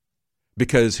there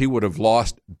because he would have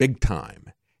lost big time.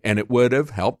 And it would have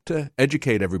helped to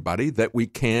educate everybody that we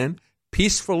can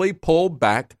peacefully pull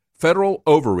back federal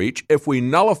overreach if we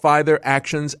nullify their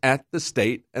actions at the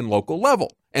state and local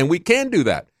level. And we can do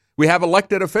that. We have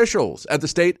elected officials at the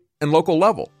state and local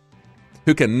level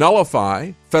who can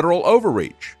nullify federal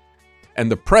overreach. And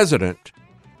the president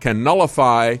can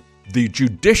nullify the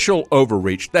judicial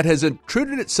overreach that has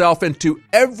intruded itself into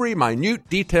every minute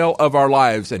detail of our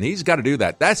lives. And he's got to do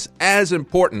that. That's as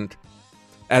important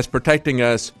as protecting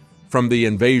us from the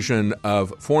invasion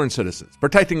of foreign citizens,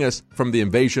 protecting us from the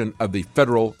invasion of the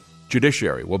federal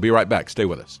judiciary. We'll be right back. Stay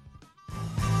with us.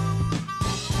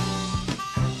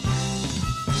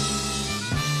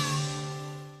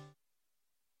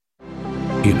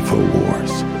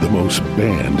 InfoWars, the most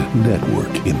banned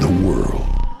network in the world.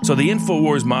 So the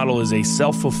InfoWars model is a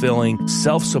self-fulfilling,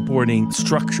 self-supporting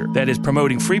structure that is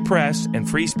promoting free press and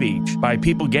free speech by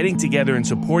people getting together and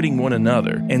supporting one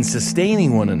another and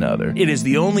sustaining one another. It is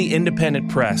the only independent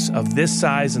press of this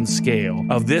size and scale,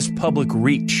 of this public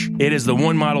reach. It is the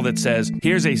one model that says,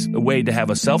 here's a way to have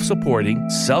a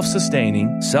self-supporting,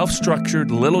 self-sustaining,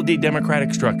 self-structured, little d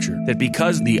democratic structure that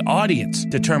because the audience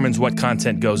determines what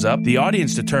content goes up, the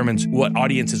audience determines what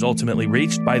audience is ultimately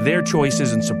reached by their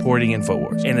choices in supporting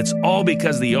InfoWars. And it's all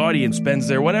because the audience spends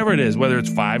their whatever it is, whether it's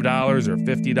 $5 or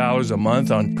 $50 a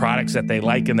month on products that they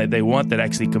like and that they want that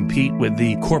actually compete with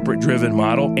the corporate-driven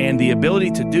model. And the ability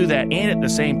to do that and at the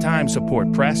same time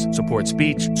support press, support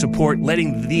speech, support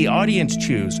letting the audience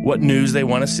choose what news they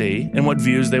want to see and what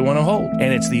views they want to hold.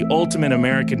 And it's the ultimate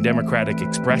American democratic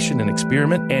expression and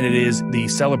experiment, and it is the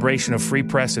celebration of free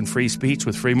press and free speech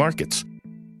with free markets.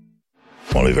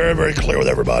 I want to be very, very clear with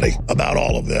everybody about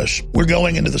all of this. We're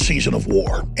going into the season of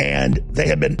war, and they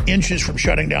have been inches from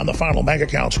shutting down the final bank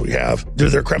accounts we have due to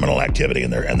their criminal activity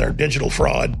and their digital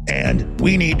fraud. And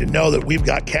we need to know that we've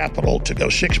got capital to go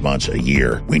 6 months, a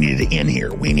year. We need to end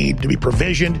here. We need to be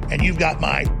provisioned, and you've got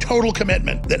my total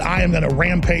commitment that I am going to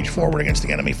rampage forward against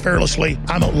the enemy fearlessly.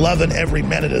 I'm loving every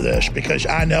minute of this because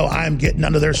I know I'm getting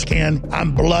under their skin.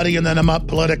 I'm bloodying them up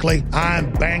politically.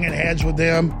 I'm banging heads with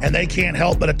them, and they can't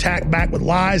help but attack back with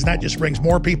lies, and that just brings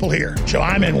more people here. So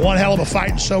I'm in one hell of a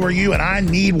fight, and so are you, and I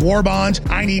need war bonds,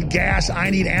 I need gas, I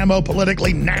need ammo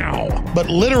politically now. But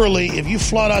literally, if you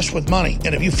flood us with money,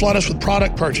 and if you flood us with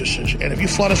product purchases, and if you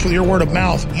flood us with your word of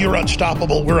mouth, you're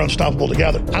unstoppable, we're unstoppable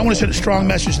together. I want to send a strong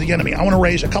message to the enemy. I want to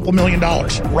raise a couple $1 million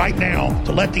right now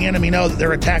to let the enemy know that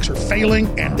their attacks are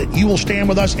failing and that you will stand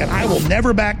with us, and I will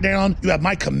never back down. You have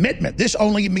my commitment. This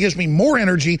only gives me more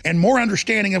energy and more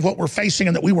understanding of what we're facing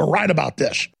and that we were right about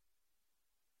this.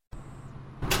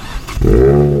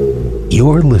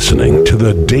 You're listening to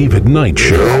The David Knight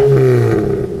Show.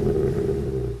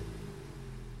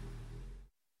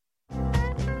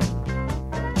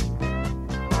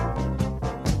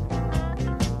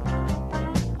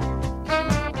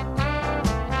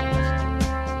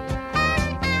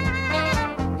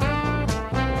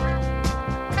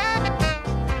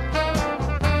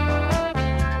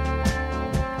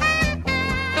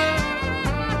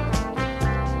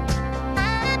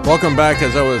 Welcome back.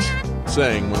 As I was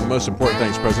saying, one of the most important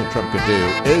things President Trump could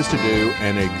do is to do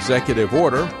an executive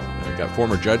order. We've got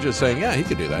former judges saying, yeah, he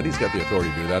could do that. He's got the authority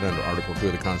to do that under Article 2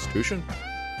 of the Constitution.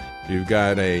 You've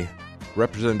got a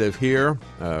representative here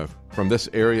from this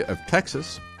area of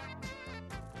Texas,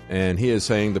 and he is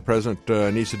saying the president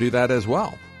needs to do that as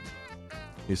well.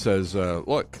 He says,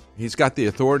 look, he's got the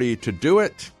authority to do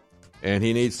it, and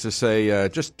he needs to say,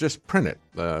 just print it.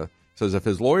 Says if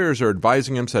his lawyers are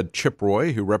advising him, said Chip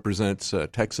Roy, who represents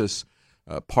Texas,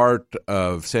 part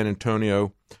of San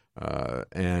Antonio,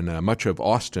 and much of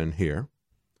Austin here,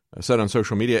 said on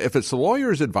social media, if it's the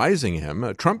lawyers advising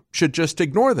him, Trump should just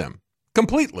ignore them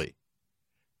completely.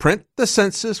 Print the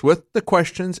census with the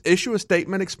questions, issue a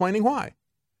statement explaining why.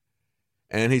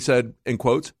 And he said, in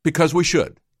quotes, because we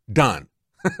should. Done.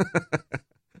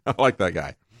 I like that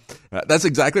guy. That's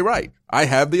exactly right. I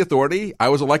have the authority. I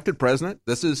was elected president.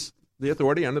 This is the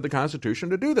authority under the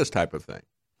Constitution to do this type of thing.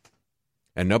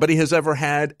 And nobody has ever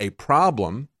had a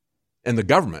problem in the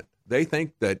government. They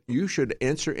think that you should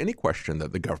answer any question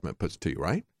that the government puts to you,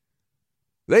 right?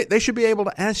 They should be able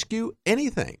to ask you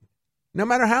anything, no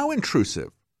matter how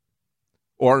intrusive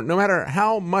or no matter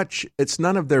how much it's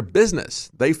none of their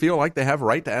business. They feel like they have a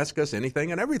right to ask us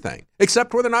anything and everything,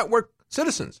 except whether or not we're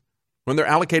citizens, when they're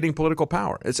allocating political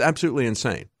power. It's absolutely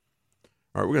insane.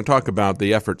 All right, we're going to talk about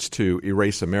the efforts to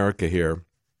erase America here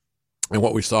and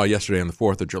what we saw yesterday on the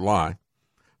 4th of July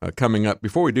coming up.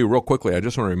 Before we do, real quickly, I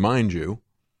just want to remind you,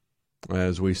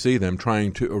 as we see them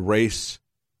trying to erase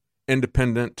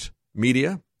independent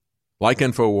media like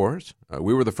InfoWars.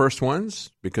 We were the first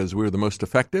ones because we were the most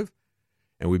effective.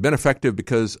 And we've been effective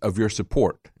because of your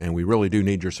support, and we really do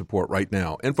need your support right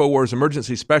now. InfoWars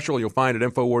Emergency Special, you'll find at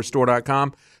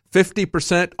InfoWarsStore.com.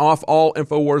 50% off all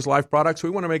InfoWars Life products.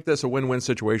 We want to make this a win-win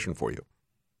situation for you.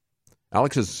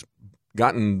 Alex has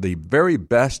gotten the very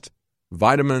best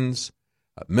vitamins,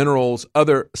 minerals,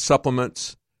 other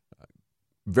supplements,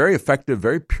 very effective,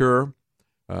 very pure,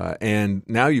 and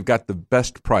now you've got the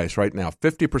best price right now.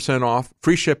 50% off,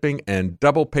 free shipping, and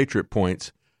double Patriot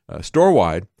points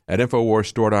store-wide at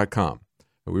InfoWarsStore.com.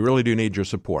 We really do need your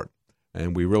support,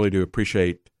 and we really do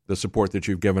appreciate the support that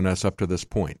you've given us up to this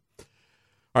point.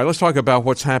 All right, let's talk about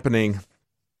what's happening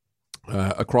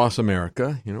across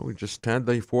America. You know, we just had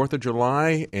the 4th of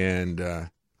July, and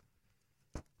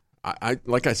I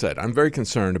like I said, I'm very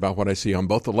concerned about what I see on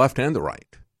both the left and the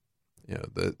right. You know,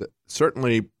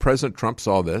 certainly President Trump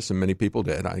saw this, and many people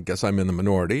did. I guess I'm in the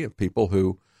minority of people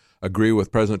who agree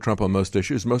with President Trump on most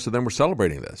issues. Most of them were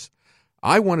celebrating this.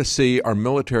 I want to see our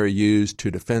military used to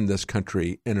defend this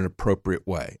country in an appropriate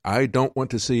way. I don't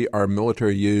want to see our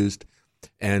military used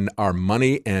and our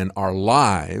money and our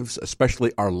lives,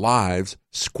 especially our lives,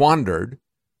 squandered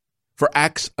for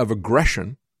acts of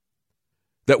aggression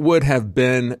that would have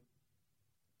been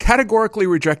categorically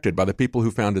rejected by the people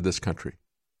who founded this country,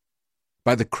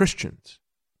 by the Christians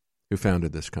who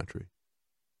founded this country,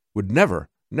 would never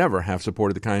have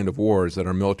supported the kind of wars that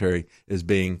our military is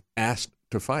being asked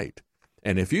to fight.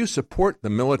 And if you support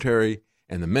the military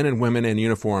and the men and women in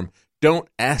uniform, don't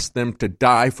ask them to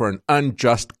die for an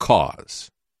unjust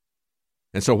cause.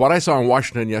 And so what I saw in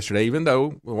Washington yesterday, even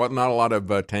though there was not a lot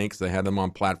of tanks, they had them on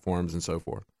platforms and so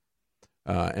forth,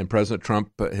 and President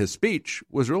Trump, his speech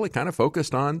was really kind of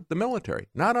focused on the military,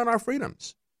 not on our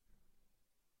freedoms,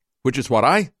 which is what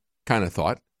I kind of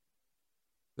thought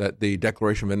that the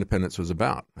Declaration of Independence was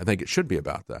about. I think it should be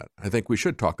about that. I think we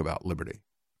should talk about liberty.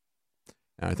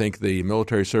 And I think the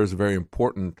military serves a very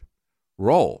important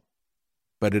role,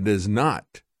 but it is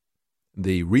not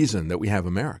the reason that we have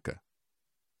America.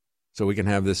 So we can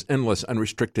have this endless,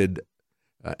 unrestricted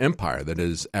empire that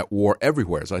is at war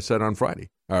everywhere, as I said on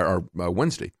Friday or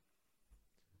Wednesday.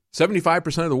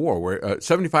 75% of the war,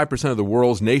 75% of the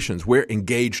world's nations we're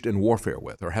engaged in warfare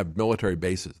with or have military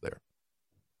bases there.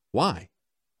 Why?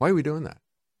 Why are we doing that?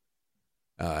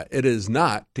 It is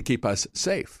not to keep us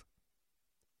safe.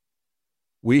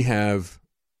 We have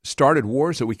started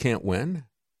wars that we can't win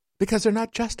because they're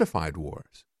not justified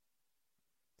wars.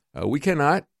 We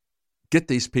cannot get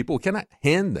these people, we cannot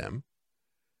hand them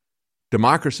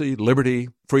democracy, liberty,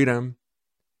 freedom,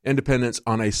 independence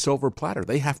on a silver platter.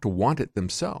 They have to want it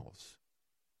themselves.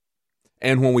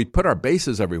 And when we put our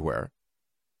bases everywhere,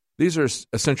 these are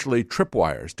essentially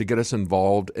tripwires to get us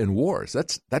involved in wars.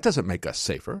 That doesn't make us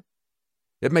safer.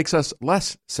 It makes us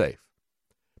less safe.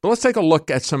 But let's take a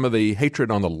look at some of the hatred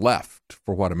on the left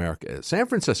for what America is. San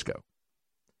Francisco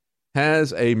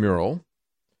has a mural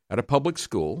at a public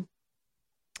school.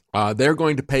 They're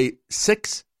going to pay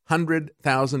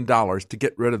 $600,000 to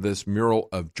get rid of this mural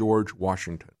of George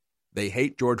Washington. They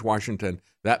hate George Washington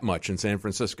that much in San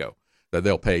Francisco that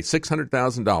they'll pay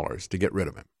 $600,000 to get rid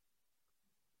of him.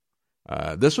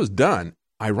 This was done,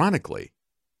 ironically,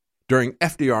 during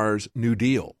FDR's New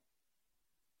Deal.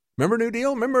 Remember New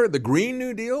Deal? Remember the Green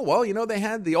New Deal? Well, you know, they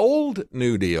had the old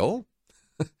New Deal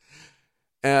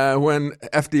when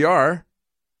FDR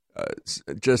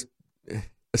just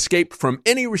escaped from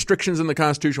any restrictions in the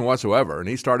Constitution whatsoever, and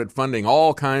he started funding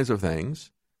all kinds of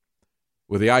things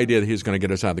with the idea that he was going to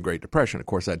get us out of the Great Depression. Of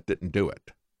course, that didn't do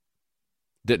it.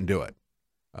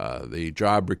 The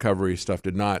job recovery stuff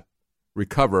did not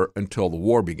recover until the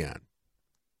war began.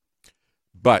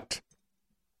 But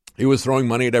he was throwing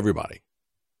money at everybody.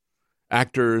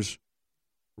 Actors,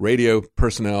 radio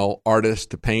personnel, artists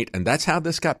to paint, and that's how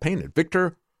this got painted.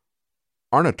 Victor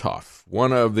Arnautoff,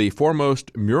 one of the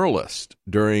foremost muralists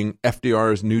during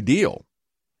FDR's New Deal,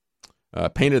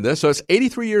 painted this. So it's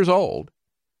 83 years old.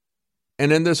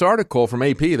 And in this article from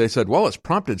AP, they said, well, it's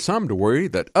prompted some to worry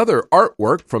that other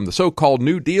artwork from the so-called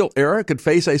New Deal era could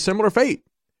face a similar fate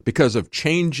because of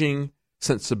changing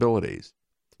sensibilities.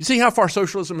 You see how far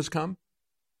socialism has come?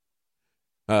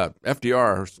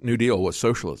 FDR's New Deal was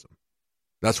socialism.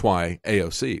 That's why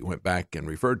AOC went back and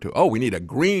referred to, we need a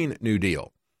Green New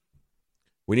Deal.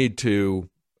 We need to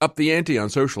up the ante on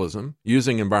socialism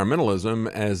using environmentalism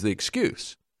as the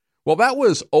excuse. Well, that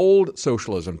was old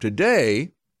socialism.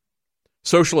 Today,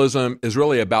 socialism is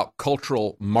really about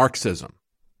cultural Marxism.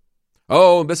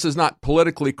 This is not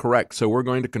politically correct, so we're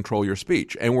going to control your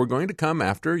speech. And we're going to come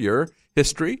after your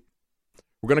history.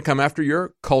 We're going to come after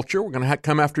your culture. We're going to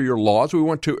come after your laws. We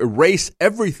want to erase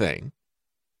everything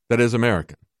that is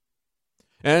American.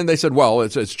 And they said, well,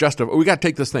 it's just we got to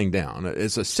take this thing down.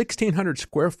 It's a 1,600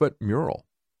 square foot mural.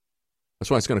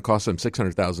 That's why it's going to cost them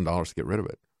 $600,000 to get rid of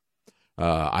it.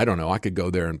 I don't know. I could go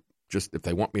there and just, if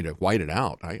they want me to white it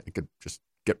out, I could just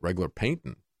get regular paint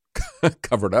and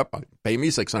cover it up. Pay me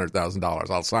 $600,000.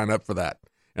 I'll sign up for that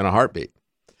in a heartbeat.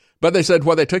 But they said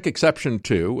what they took exception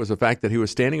to was the fact that he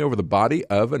was standing over the body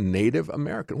of a Native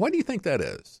American. Why do you think that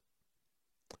is?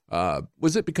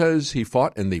 Was it because he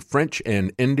fought in the French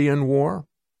and Indian War?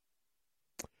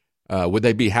 Would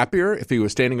they be happier if he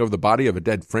was standing over the body of a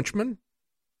dead Frenchman?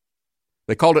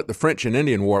 They called it the French and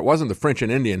Indian War. It wasn't the French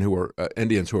and Indians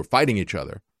who were fighting each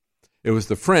other. It was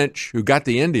the French who got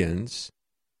the Indians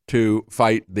to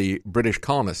fight the British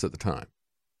colonists at the time.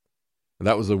 And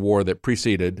that was the war that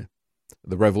preceded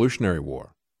the Revolutionary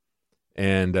War.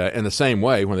 And in the same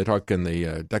way, when they talk in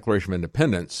the Declaration of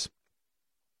Independence,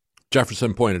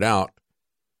 Jefferson pointed out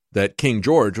that King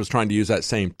George was trying to use that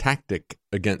same tactic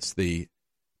against the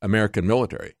American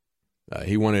military.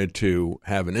 He wanted to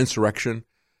have an insurrection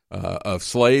of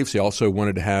slaves. He also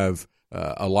wanted to have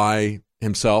ally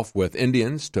himself with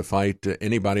Indians to fight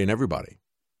anybody and everybody.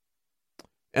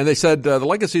 And they said the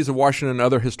legacies of Washington and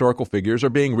other historical figures are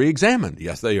being reexamined.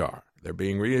 Yes, they are. They're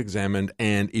being reexamined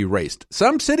and erased.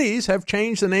 Some cities have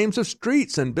changed the names of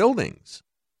streets and buildings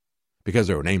because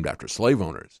they were named after slave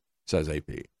owners, says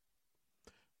AP.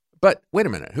 But wait a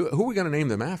minute, who are we going to name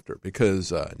them after?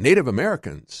 Because Native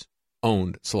Americans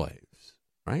owned slaves,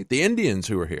 right? The Indians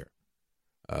who were here,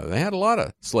 they had a lot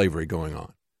of slavery going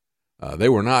on. They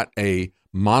were not a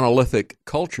monolithic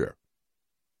culture.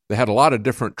 They had a lot of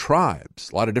different tribes,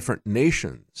 a lot of different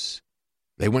nations.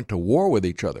 They went to war with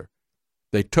each other.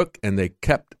 They took and they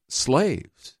kept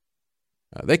slaves.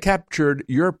 They captured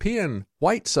European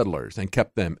white settlers and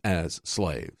kept them as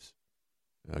slaves.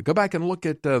 Go back and look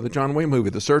at the John Wayne movie,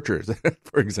 The Searchers,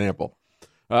 for example.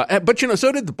 But,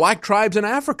 so did the black tribes in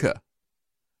Africa.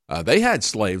 They had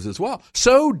slaves as well.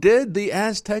 So did the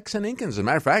Aztecs and Incans. As a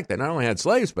matter of fact, they not only had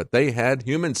slaves, but they had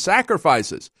human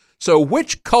sacrifices. So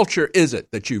which culture is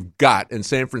it that you've got in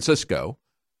San Francisco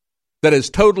that is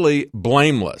totally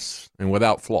blameless and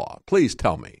without flaw? Please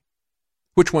tell me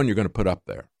which one you're going to put up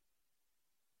there.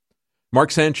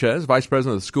 Mark Sanchez, vice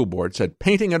president of the school board, said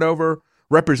painting it over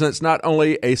represents not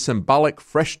only a symbolic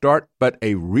fresh start, but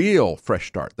a real fresh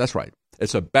start. That's right.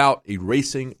 It's about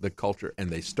erasing the culture, and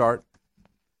they start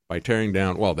by tearing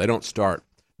down. Well, they don't start.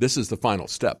 This is the final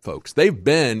step, folks. They've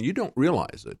been, you don't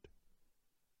realize it.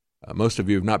 Most of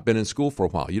you have not been in school for a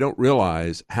while. You don't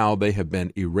realize how they have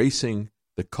been erasing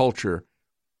the culture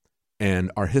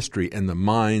and our history in the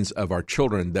minds of our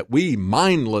children that we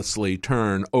mindlessly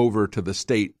turn over to the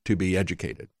state to be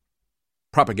educated.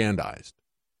 Propagandized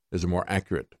is a more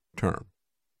accurate term.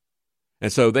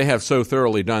 And so they have so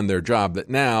thoroughly done their job that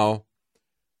now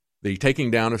the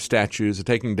taking down of statues, the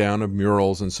taking down of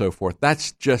murals and so forth,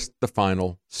 that's just the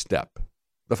final step.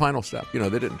 The final step. They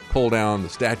didn't pull down the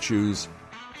statues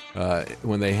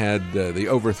when they had the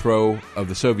overthrow of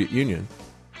the Soviet Union.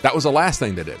 That was the last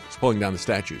thing they did, was pulling down the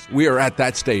statues. We are at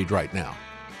that stage right now.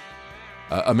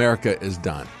 America is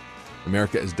done.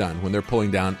 America is done when they're pulling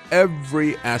down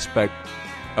every aspect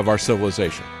of our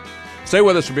civilization. Stay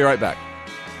with us. We'll be right back.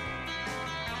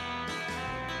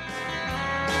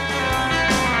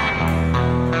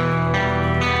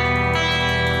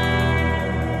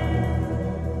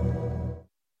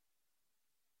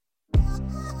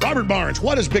 Robert Barnes,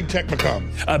 what has big tech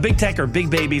become? Big tech are big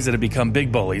babies that have become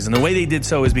big bullies, and the way they did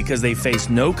so is because they faced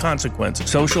no consequence,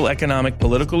 social, economic,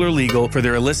 political, or legal, for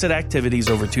their illicit activities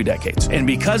over 2 decades. And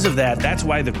because of that, that's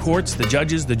why the courts, the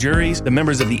judges, the juries, the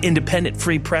members of the independent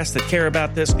free press that care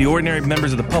about this, the ordinary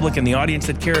members of the public and the audience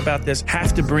that care about this,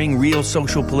 have to bring real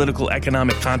social, political,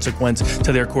 economic consequence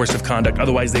to their course of conduct.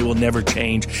 Otherwise, they will never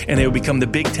change, and they will become the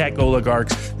big tech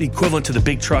oligarchs, the equivalent to the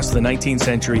big trusts of the 19th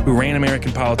century, who ran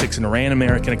American politics and ran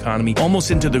American economy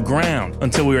almost into the ground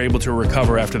until we were able to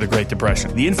recover after the Great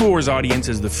Depression. The InfoWars audience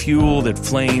is the fuel that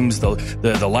flames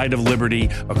the light of liberty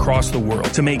across the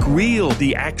world, to make real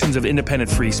the actions of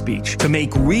independent free speech, to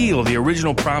make real the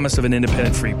original promise of an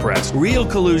independent free press. Real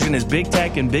collusion is big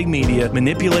tech and big media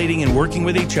manipulating and working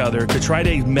with each other to try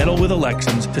to meddle with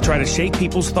elections, to try to shape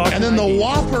people's thoughts. And then the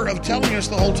whopper of telling us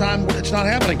the whole time it's not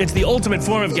happening. It's the ultimate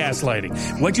form of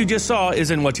gaslighting. What you just saw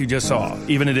isn't what you just saw,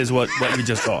 even it is what you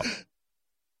just saw.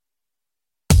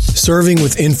 Serving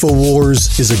with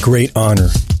InfoWars is a great honor,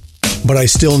 but I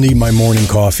still need my morning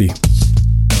coffee.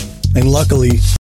 And luckily,